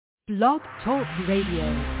Blog Talk Radio.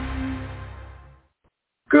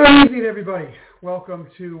 Good evening, everybody. Welcome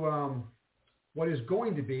to what is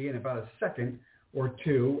going to be, in about a second or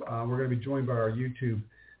two, we're going to be joined by our YouTube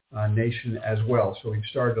nation as well. So we've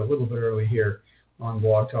started a little bit early here on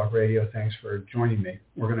Blog Talk Radio. Thanks for joining me.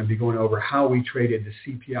 We're going to be going over how we traded the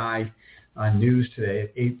CPI news today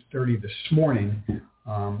at 8:30 this morning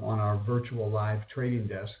on our virtual live trading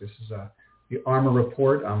desk. This is the Armor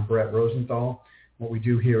Report. I'm Brett Rosenthal. What we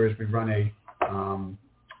do here is we run a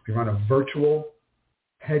virtual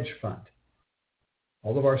hedge fund.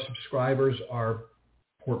 All of our subscribers are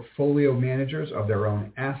portfolio managers of their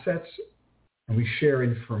own assets, and we share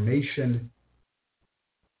information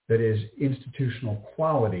that is institutional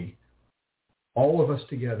quality, all of us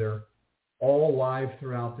together, all live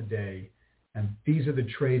throughout the day, and these are the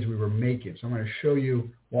trades we were making. So I'm going to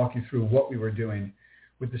walk you through what we were doing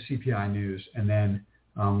with the CPI news, and then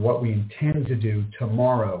what we intend to do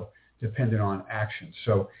tomorrow, depending on action.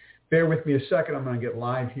 So bear with me a second. I'm going to get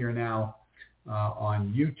live here now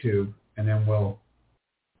on YouTube, and then we'll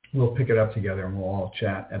pick it up together and we'll all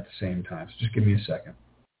chat at the same time. So just give me a second.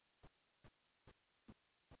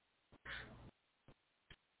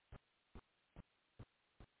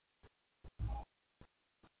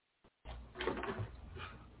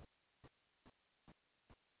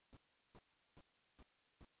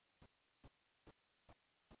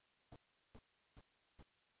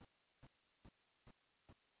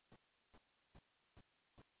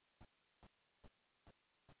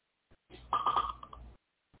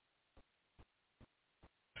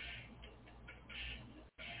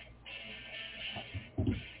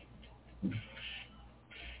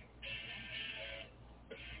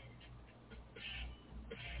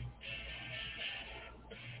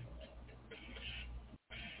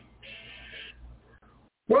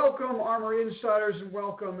 Welcome, Armor Insiders, and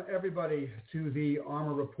welcome everybody to the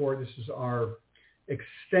Armor Report. This is our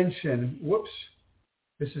extension.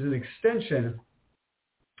 This is an extension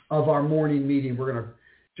of our morning meeting. We're going to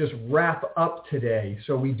just wrap up today.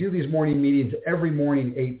 So we do these morning meetings every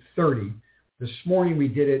morning, 8:30. This morning we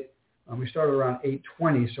did it. We started around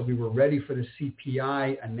 8:20, so we were ready for the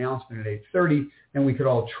CPI announcement at 8:30, and we could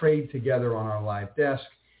all trade together on our live desk.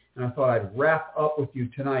 And I thought I'd wrap up with you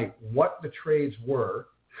tonight what the trades were,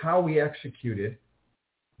 how we executed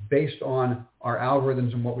based on our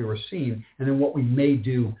algorithms and what we were seeing, and then what we may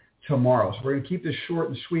do tomorrow. So we're going to keep this short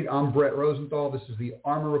and sweet. I'm Brett Rosenthal. This is the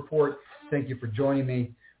Armor Report. Thank you for joining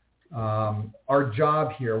me. Our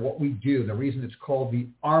job here, what we do, the reason it's called the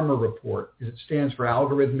Armor Report is it stands for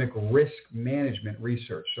Algorithmic Risk Management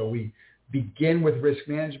Research. So we begin with risk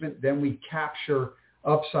management, then we capture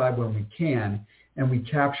upside when we can, and we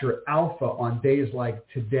capture alpha on days like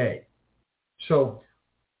today. So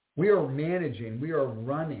we are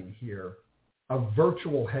running here a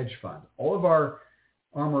virtual hedge fund. All of our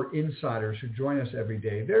Armor Insiders who join us every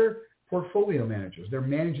day, they're portfolio managers. They're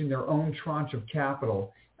managing their own tranche of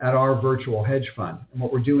capital at our virtual hedge fund. And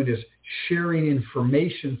what we're doing is sharing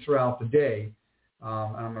information throughout the day.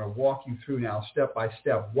 And I'm going to walk you through now step by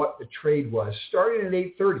step what the trade was, starting at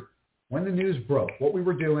 8:30, when the news broke, what we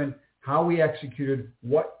were doing, how we executed,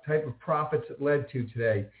 what type of profits it led to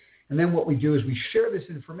today. And then what we do is we share this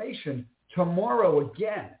information tomorrow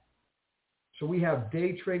again. So we have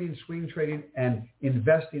day trading, swing trading, and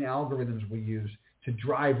investing algorithms we use to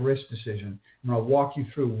drive risk decision. And I'll walk you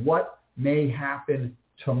through what may happen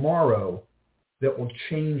tomorrow that will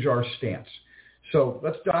change our stance. So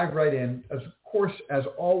let's dive right in. Of course, as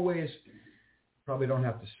always, probably don't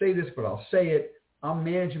have to say this, but I'll say it. I'm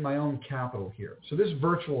managing my own capital here. So this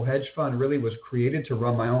virtual hedge fund really was created to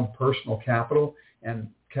run my own personal capital and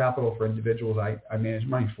capital for individuals I manage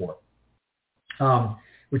money for,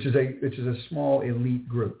 which is a small elite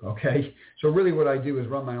group, okay? So really what I do is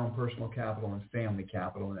run my own personal capital and family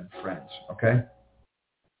capital and then friends, okay?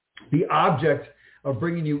 The object of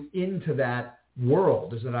bringing you into that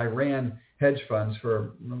world is that I ran hedge funds for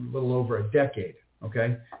a little over a decade,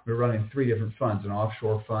 okay? We were running 3 different funds, an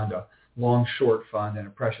offshore fund, a long short fund, and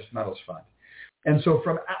a precious metals fund. And so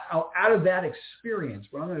from out of that experience,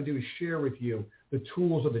 what I'm going to do is share with you the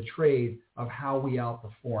tools of the trade of how we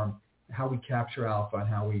outperform, how we capture alpha, and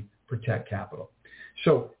how we protect capital.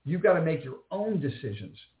 So you've got to make your own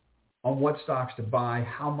decisions on what stocks to buy,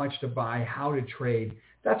 how much to buy, how to trade.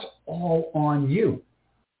 That's all on you.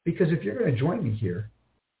 Because if you're going to join me here,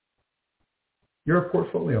 you're a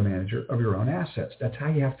portfolio manager of your own assets. That's how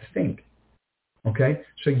you have to think. Okay?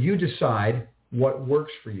 So you decide what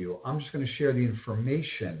works for you. I'm just going to share the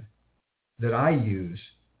information that I use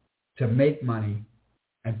to make money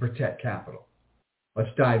and protect capital. Let's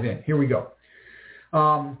dive in. Here we go.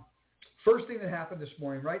 First thing that happened this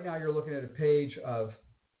morning, right now you're looking at a page of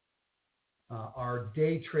our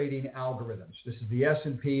day trading algorithms. This is the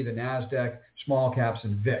S&P, the NASDAQ, small caps,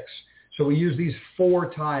 and VIX. So we use these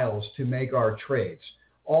 4 tiles to make our trades.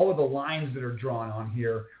 All of the lines that are drawn on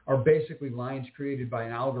here are basically lines created by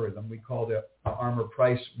an algorithm we call the Armor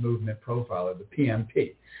Price Movement Profiler, the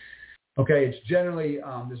PMP. Okay, it's generally,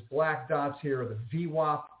 there's black dots here are the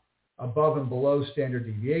VWAP, above and below standard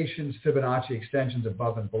deviations, Fibonacci extensions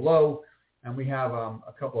above and below, and we have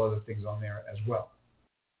a couple other things on there as well.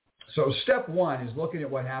 So step 1 is looking at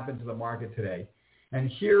what happened to the market today. And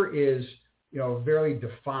here is, a very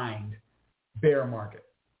defined bear market,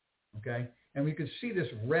 okay? And we could see this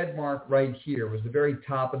red mark right here was the very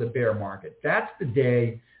top of the bear market. That's the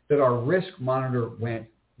day that our risk monitor went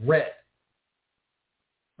red.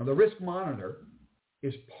 Now, the risk monitor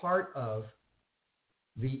is part of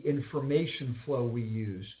the information flow we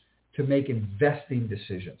use to make investing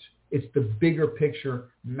decisions. It's the bigger picture,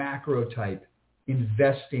 macro type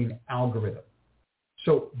investing algorithm.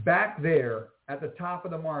 So back there at the top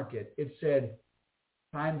of the market, it said,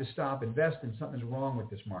 time to stop investing. Something's wrong with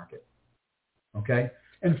this market. Okay?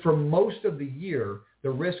 And for most of the year, the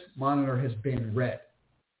risk monitor has been red.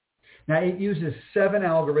 Now, it uses 7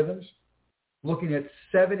 algorithms looking at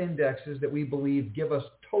 7 indexes that we believe give us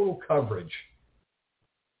total coverage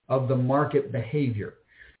of the market behavior.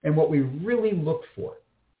 And what we really look for,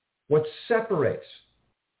 what separates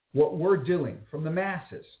what we're doing from the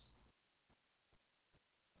masses,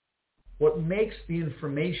 what makes the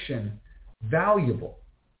information valuable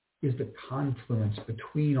is the confluence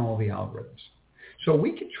between all the algorithms. So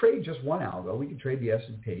we can trade just one algo. We can trade the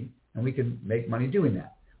S&P, and we can make money doing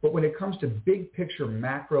that. But when it comes to big picture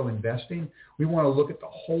macro investing, we want to look at the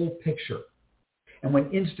whole picture. And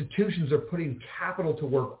when institutions are putting capital to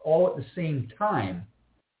work all at the same time,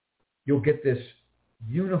 you'll get this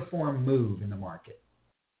uniform move in the market.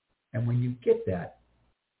 And when you get that,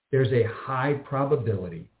 there's a high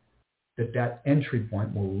probability that that entry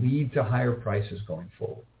point will lead to higher prices going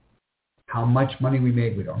forward. How much money we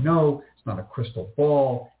made, we don't know. It's not a crystal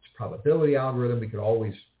ball. It's a probability algorithm. We could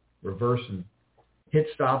always reverse and hit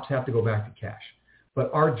stops, have to go back to cash. But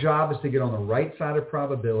our job is to get on the right side of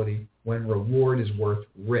probability when reward is worth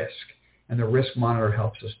risk. And the risk monitor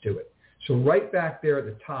helps us do it. So right back there at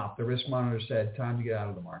the top, the risk monitor said, time to get out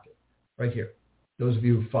of the market. Right here. Those of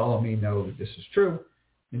you who follow me know that this is true,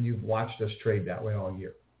 and you've watched us trade that way all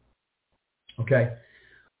year. Okay?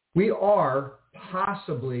 We are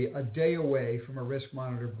possibly a day away from a risk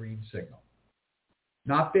monitor green signal.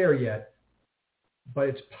 Not there yet, but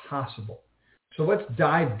it's possible. So let's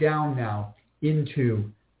dive down now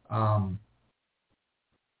into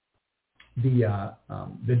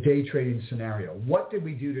the day trading scenario. What did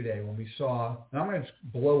we do today when we saw, and I'm going to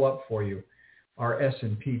blow up for you our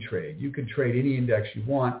S&P trade. You can trade any index you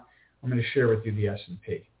want. I'm going to share with you the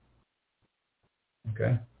S&P.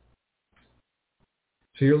 Okay?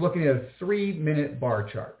 So you're looking at a 3-minute bar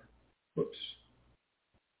chart. Whoops.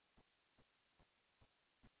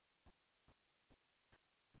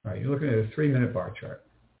 All right, you're looking at a 3-minute bar chart.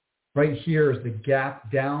 Right here is the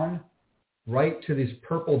gap down right to this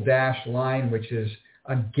purple dashed line, which is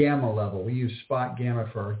a gamma level. We use spot gamma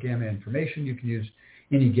for our gamma information. You can use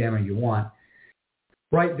any gamma you want.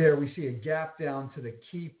 Right there, we see a gap down to the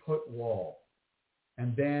key put wall,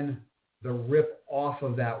 and then the rip off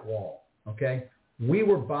of that wall, okay? We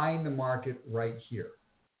were buying the market right here.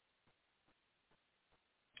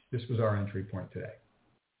 This was our entry point today.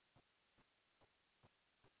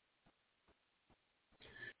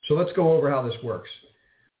 So let's go over how this works.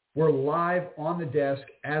 We're live on the desk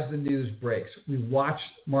as the news breaks. We watched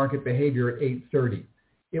market behavior at 8:30.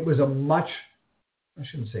 It was I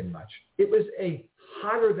shouldn't say much. It was a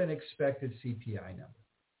hotter than expected CPI number.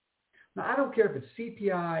 Now, I don't care if it's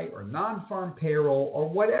CPI or non-farm payroll or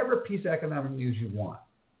whatever piece of economic news you want.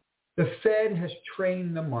 The Fed has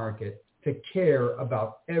trained the market to care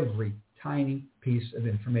about every tiny piece of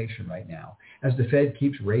information right now as the Fed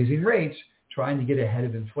keeps raising rates, trying to get ahead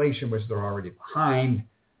of inflation, which they're already behind.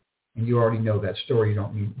 And you already know that story. You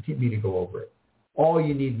don't need me to go over it. All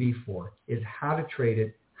you need me for is how to trade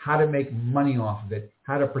it, how to make money off of it,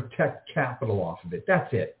 how to protect capital off of it.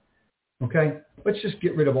 That's it. Okay? Let's just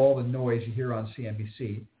get rid of all the noise you hear on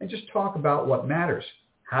CNBC and just talk about what matters.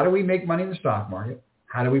 How do we make money in the stock market?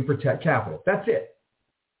 How do we protect capital? That's it.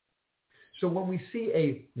 So when we see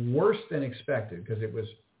a worse than expected, because it was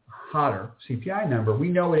a hotter CPI number, we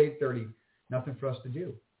know at 8:30, nothing for us to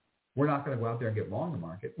do. We're not going to go out there and get long the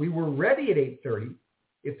market. We were ready at 8:30.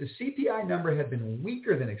 If the CPI number had been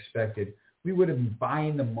weaker than expected, we would have been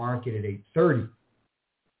buying the market at 8:30.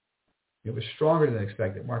 It was stronger than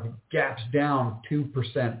expected. Market gaps down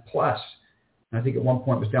 2% plus. And I think at one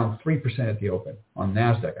point it was down 3% at the open on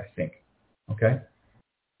NASDAQ, I think. Okay?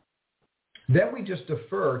 Then we just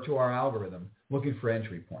defer to our algorithm looking for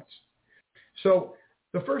entry points. So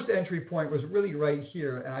the first entry point was really right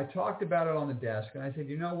here, and I talked about it on the desk, and I said,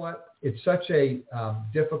 you know what? It's such a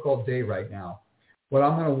difficult day right now. What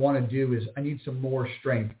I'm going to want to do is I need some more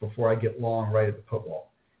strength before I get long right at the put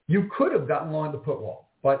wall. You could have gotten long at the put wall,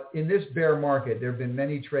 but in this bear market, there have been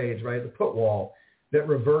many trades right at the put wall that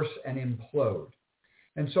reverse and implode.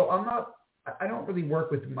 And so I don't really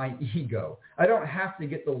work with my ego. I don't have to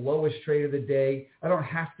get the lowest trade of the day. I don't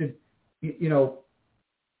have to,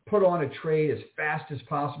 put on a trade as fast as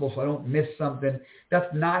possible so I don't miss something.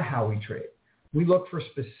 That's not how we trade. We look for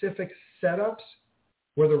specific setups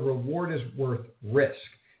where the reward is worth risk.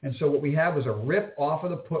 And so what we had was a rip off of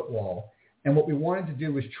the put wall. And what we wanted to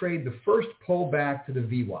do was trade the first pullback to the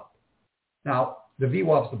VWAP. Now, the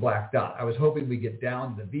VWAP's the black dot. I was hoping we'd get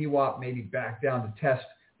down to the VWAP, maybe back down to test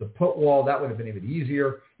the put wall. That would have been even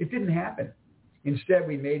easier. It didn't happen. Instead,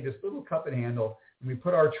 we made this little cup and handle, and we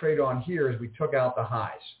put our trade on here as we took out the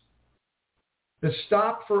highs. The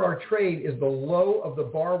stop for our trade is the low of the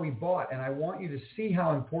bar we bought, and I want you to see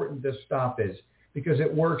how important this stop is because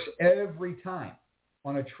it works every time.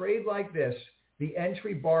 On a trade like this, the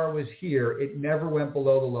entry bar was here. It never went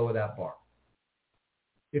below the low of that bar.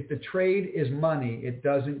 If the trade is money, it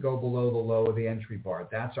doesn't go below the low of the entry bar.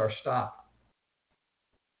 That's our stop.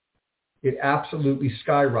 It absolutely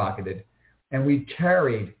skyrocketed, and we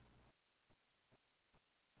carried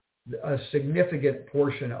a significant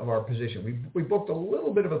portion of our position. We booked a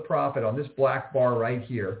little bit of a profit on this black bar right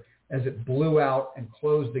here as it blew out and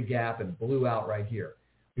closed the gap and blew out right here.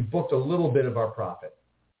 We booked a little bit of our profit.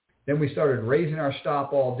 Then we started raising our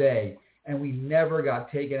stop all day, and we never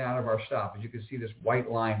got taken out of our stop. As you can see this white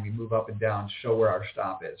line, we move up and down, show where our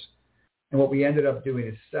stop is. And what we ended up doing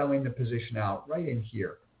is selling the position out right in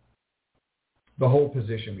here. The whole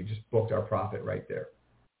position, we just booked our profit right there.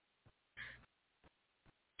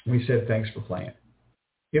 We said, thanks for playing.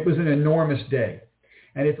 It was an enormous day.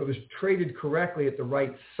 And if it was traded correctly at the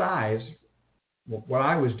right size, what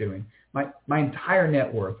I was doing, my entire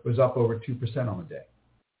net worth was up over 2% on the day,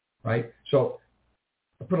 right? So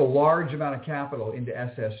I put a large amount of capital into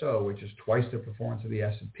SSO, which is twice the performance of the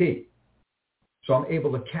S&P. So I'm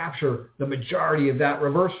able to capture the majority of that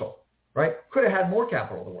reversal, right? Could have had more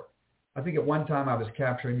capital to work. I think at one time I was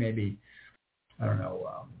capturing maybe,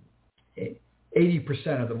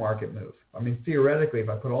 80% of the market move. I mean, theoretically, if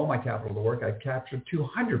I put all my capital to work, I'd capture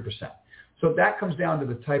 200%. So that comes down to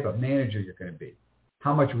the type of manager you're going to be,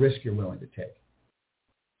 how much risk you're willing to take.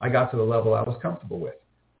 I got to the level I was comfortable with,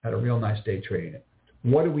 had a real nice day trading it.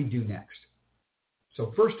 What do we do next?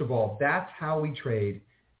 So first of all, that's how we trade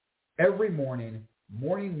every morning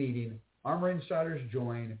meeting, Armor Insiders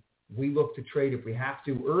join. We look to trade if we have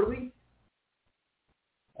to early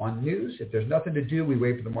on news. If there's nothing to do, we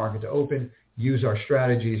wait for the market to open, use our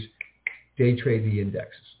strategies, day trade the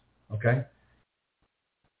indexes, okay?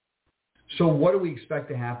 So what do we expect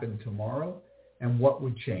to happen tomorrow, and what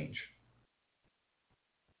would change?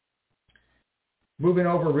 Moving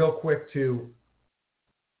over real quick to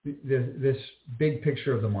this big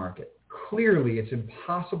picture of the market. Clearly, it's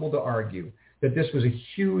impossible to argue that this was a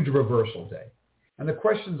huge reversal day. And the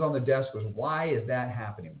questions on the desk was, why is that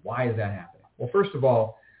happening? Why is that happening? Well, first of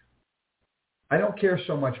all, I don't care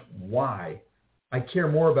so much why. I care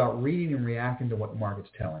more about reading and reacting to what the market's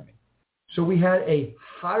telling me. So we had a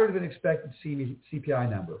hotter than expected CPI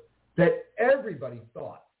number that everybody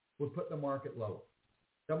thought would put the market lower.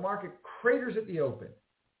 The market craters at the open.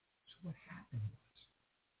 So what happened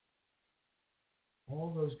was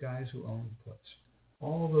all those guys who owned puts,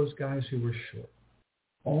 all those guys who were short,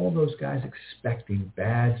 all those guys expecting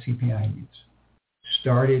bad CPI news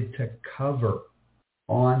started to cover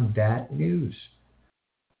on that news.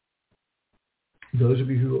 Those of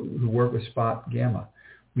you who work with spot gamma,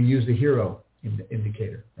 we use the hero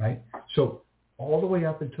indicator, right? So all the way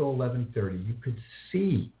up until 11:30, you could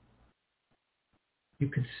see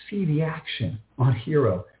the action on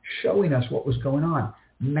hero showing us what was going on.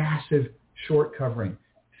 Massive short covering,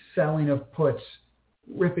 selling of puts,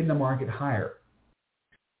 ripping the market higher.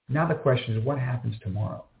 Now the question is, what happens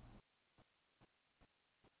tomorrow?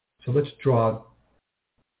 So let's draw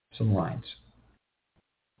some lines.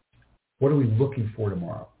 What are we looking for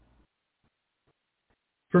tomorrow?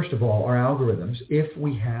 First of all, our algorithms, if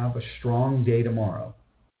we have a strong day tomorrow,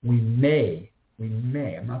 we may,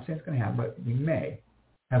 I'm not saying it's going to happen, but we may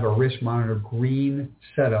have a risk monitor green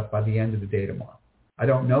setup by the end of the day tomorrow. I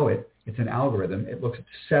don't know it. It's an algorithm. It looks at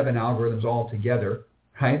 7 algorithms all together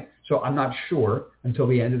right? So I'm not sure until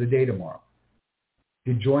the end of the day tomorrow.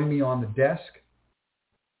 You join me on the desk,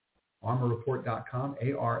 armorreport.com,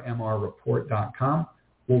 armrreport.com.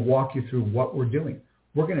 We'll walk you through what we're doing.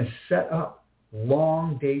 We're going to set up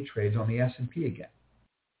long day trades on the S&P again.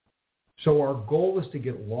 So our goal is to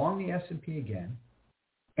get long the S&P again.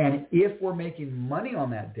 And if we're making money on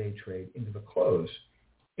that day trade into the close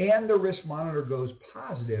and the risk monitor goes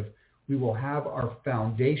positive, we will have our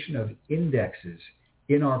foundation of indexes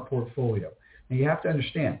in our portfolio. Now you have to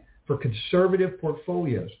understand, for conservative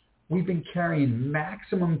portfolios, we've been carrying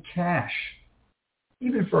maximum cash,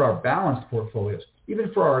 even for our balanced portfolios,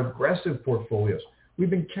 even for our aggressive portfolios. We've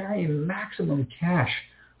been carrying maximum cash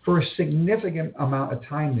for a significant amount of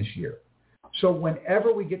time this year. So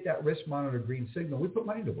whenever we get that risk monitor green signal, we put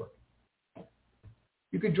money to work.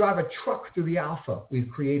 You could drive a truck through the alpha we've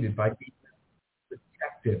created by being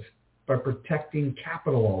protective, by protecting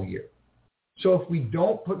capital all year. So if we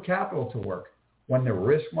don't put capital to work, when the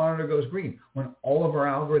risk monitor goes green, when all of our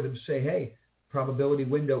algorithms say, hey, probability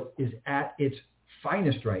window is at its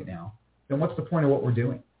finest right now, then what's the point of what we're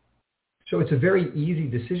doing? So it's a very easy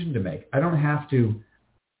decision to make. I don't have to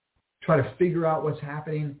try to figure out what's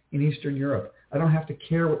happening in Eastern Europe. I don't have to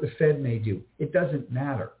care what the Fed may do. It doesn't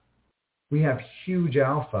matter. We have huge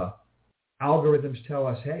alpha. Algorithms tell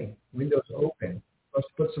us, hey, window's open. Let's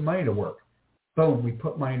put some money to work. Boom, we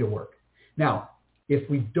put money to work. Now, if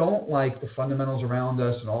we don't like the fundamentals around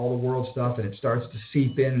us and all the world stuff and it starts to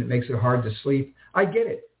seep in and it makes it hard to sleep, I get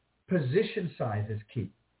it. Position size is key.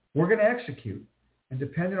 We're going to execute. And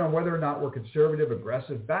depending on whether or not we're conservative,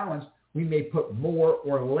 aggressive, balanced, we may put more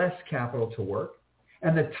or less capital to work.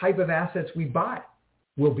 And the type of assets we buy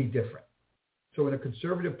will be different. So in a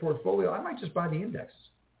conservative portfolio, I might just buy the indexes.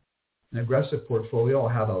 An aggressive portfolio, I'll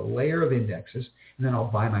have a layer of indexes, and then I'll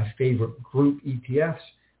buy my favorite group ETFs,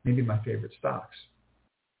 maybe my favorite stocks.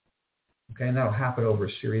 Okay, and that'll happen over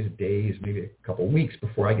a series of days, maybe a couple of weeks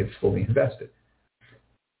before I get fully invested.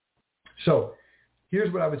 So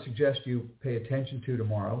here's what I would suggest you pay attention to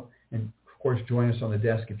tomorrow, and of course join us on the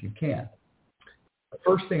desk if you can. The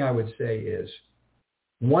first thing I would say is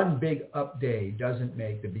one big up day doesn't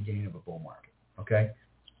make the beginning of a bull market, okay?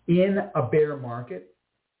 In a bear market,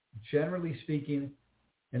 generally speaking,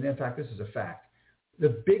 and in fact this is a fact,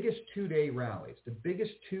 the biggest two-day rallies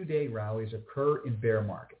occur in bear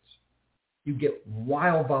markets. You get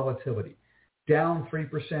wild volatility, down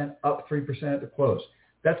 3%, up 3% at the close.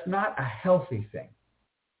 That's not a healthy thing,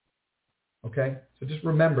 okay? So just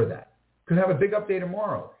remember that. Could have a big up day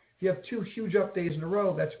tomorrow. If you have two huge up days in a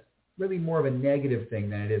row, that's really more of a negative thing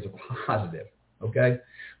than it is a positive, okay?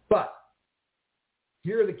 But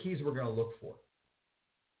here are the keys we're going to look for.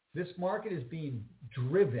 This market is being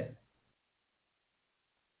driven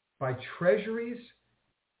by treasuries,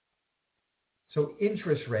 so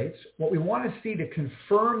interest rates. What we want to see to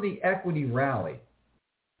confirm the equity rally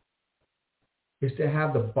is to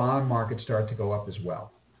have the bond market start to go up as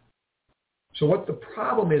well. So what the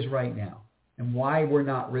problem is right now, and why we're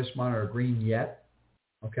not risk monitor green yet,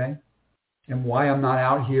 okay, and why I'm not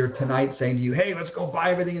out here tonight saying to you, hey, let's go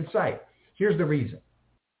buy everything in sight. Here's the reason.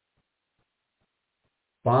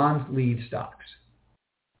 Bonds lead stocks.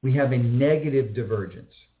 We have a negative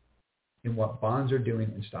divergence in what bonds are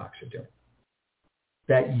doing and stocks are doing.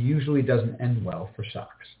 That usually doesn't end well for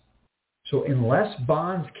stocks. So unless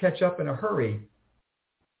bonds catch up in a hurry,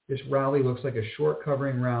 this rally looks like a short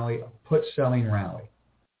covering rally, a put selling rally.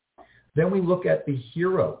 Then we look at the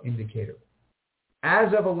hero indicator.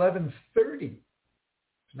 As of 11:30,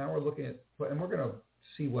 so now we're looking at, and we're going to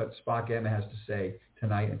see what SPOC Emma has to say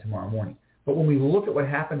tonight and tomorrow morning. But when we look at what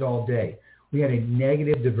happened all day, we had a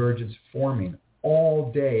negative divergence forming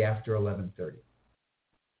all day after 11:30.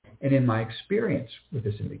 And in my experience with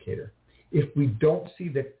this indicator, if we don't see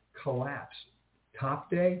the collapse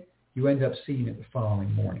top day, you end up seeing it the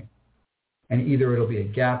following morning. And either it'll be a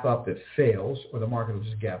gap up that fails or the market will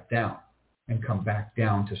just gap down and come back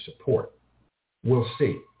down to support. We'll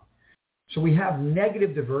see. So we have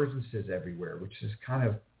negative divergences everywhere, which is kind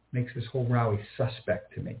of makes this whole rally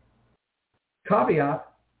suspect to me. Caveat,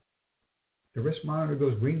 the risk monitor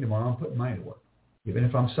goes green tomorrow, I'm putting money to work. Even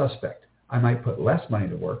if I'm suspect, I might put less money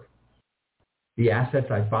to work. The assets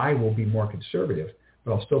I buy will be more conservative,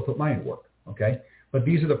 but I'll still put money to work, okay? But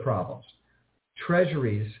these are the problems.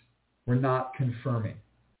 Treasuries were not confirming.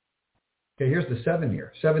 Okay, here's the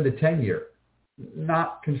 7-year, 7 to 10-year,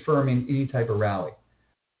 not confirming any type of rally,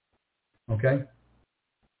 okay?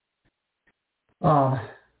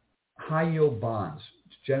 High-yield bonds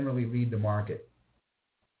generally lead the market.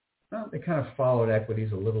 Well, they kind of followed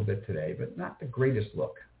equities a little bit today, but not the greatest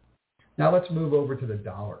look. Now let's move over to the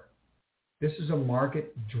dollar. This is a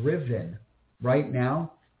market driven right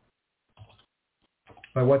now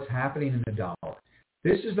by what's happening in the dollar.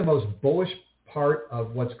 This is the most bullish part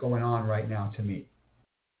of what's going on right now to me.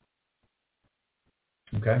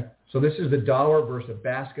 Okay? So this is the dollar versus a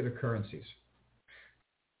basket of currencies.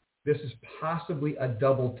 This is possibly a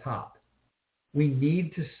double top. We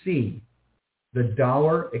need to see the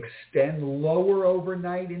dollar extend lower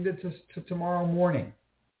overnight into tomorrow morning.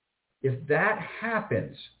 If that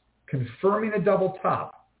happens, confirming a double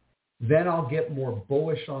top, then I'll get more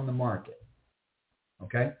bullish on the market.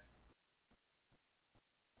 Okay?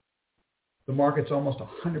 The market's almost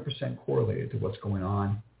 100% correlated to what's going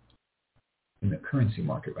on in the currency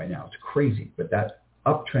market right now. It's crazy, but that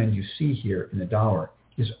uptrend you see here in the dollar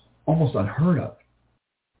is almost unheard of.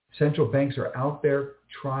 Central banks are out there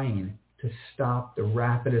trying to stop the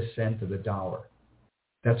rapid ascent of the dollar.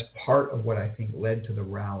 That's part of what I think led to the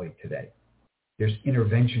rally today. There's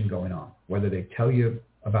intervention going on, whether they tell you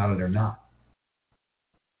about it or not.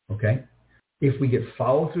 Okay? If we get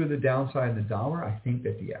follow through the downside of the dollar, I think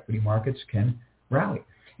that the equity markets can rally.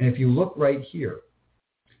 And if you look right here,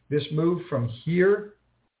 this move from here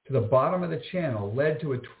to the bottom of the channel led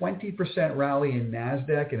to a 20% rally in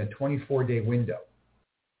NASDAQ in a 24-day window.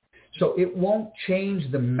 So it won't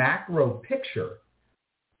change the macro picture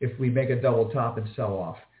if we make a double top and sell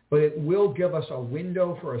off, but it will give us a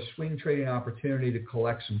window for a swing trading opportunity to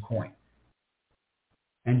collect some coin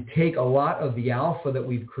and take a lot of the alpha that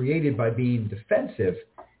we've created by being defensive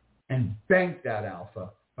and bank that alpha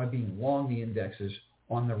by being long the indexes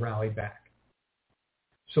on the rally back.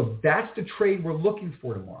 So that's the trade we're looking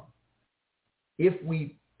for tomorrow. If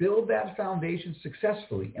we build that foundation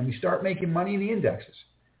successfully and we start making money in the indexes,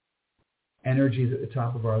 energy is at the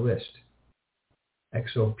top of our list.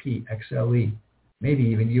 XOP, XLE, maybe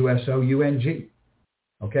even USO, UNG.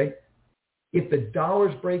 Okay? If the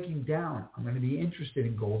dollar's breaking down, I'm going to be interested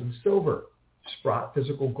in gold and silver. Sprott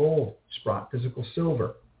physical gold, Sprott physical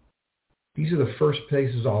silver. These are the first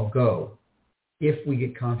places I'll go if we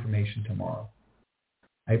get confirmation tomorrow.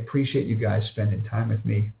 I appreciate you guys spending time with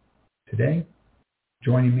me today,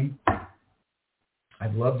 joining me.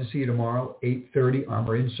 I'd love to see you tomorrow, 8:30,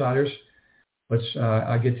 Armor Insiders. Let's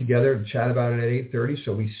get together and chat about it at 8:30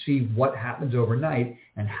 so we see what happens overnight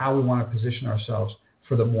and how we want to position ourselves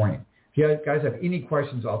for the morning. If you guys have any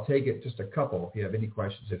questions, I'll take it, just a couple if you have any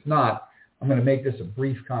questions. If not, I'm going to make this a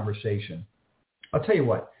brief conversation. I'll tell you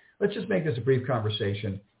what, let's just make this a brief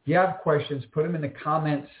conversation. If you have questions, put them in the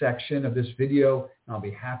comment section of this video, and I'll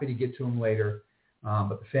be happy to get to them later.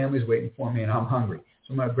 But the family's waiting for me, and I'm hungry.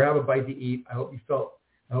 So I'm going to grab a bite to eat. I hope you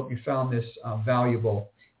found this valuable,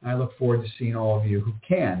 and I look forward to seeing all of you who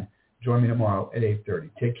can join me tomorrow at 8:30.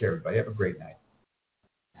 Take care, everybody. Have a great night.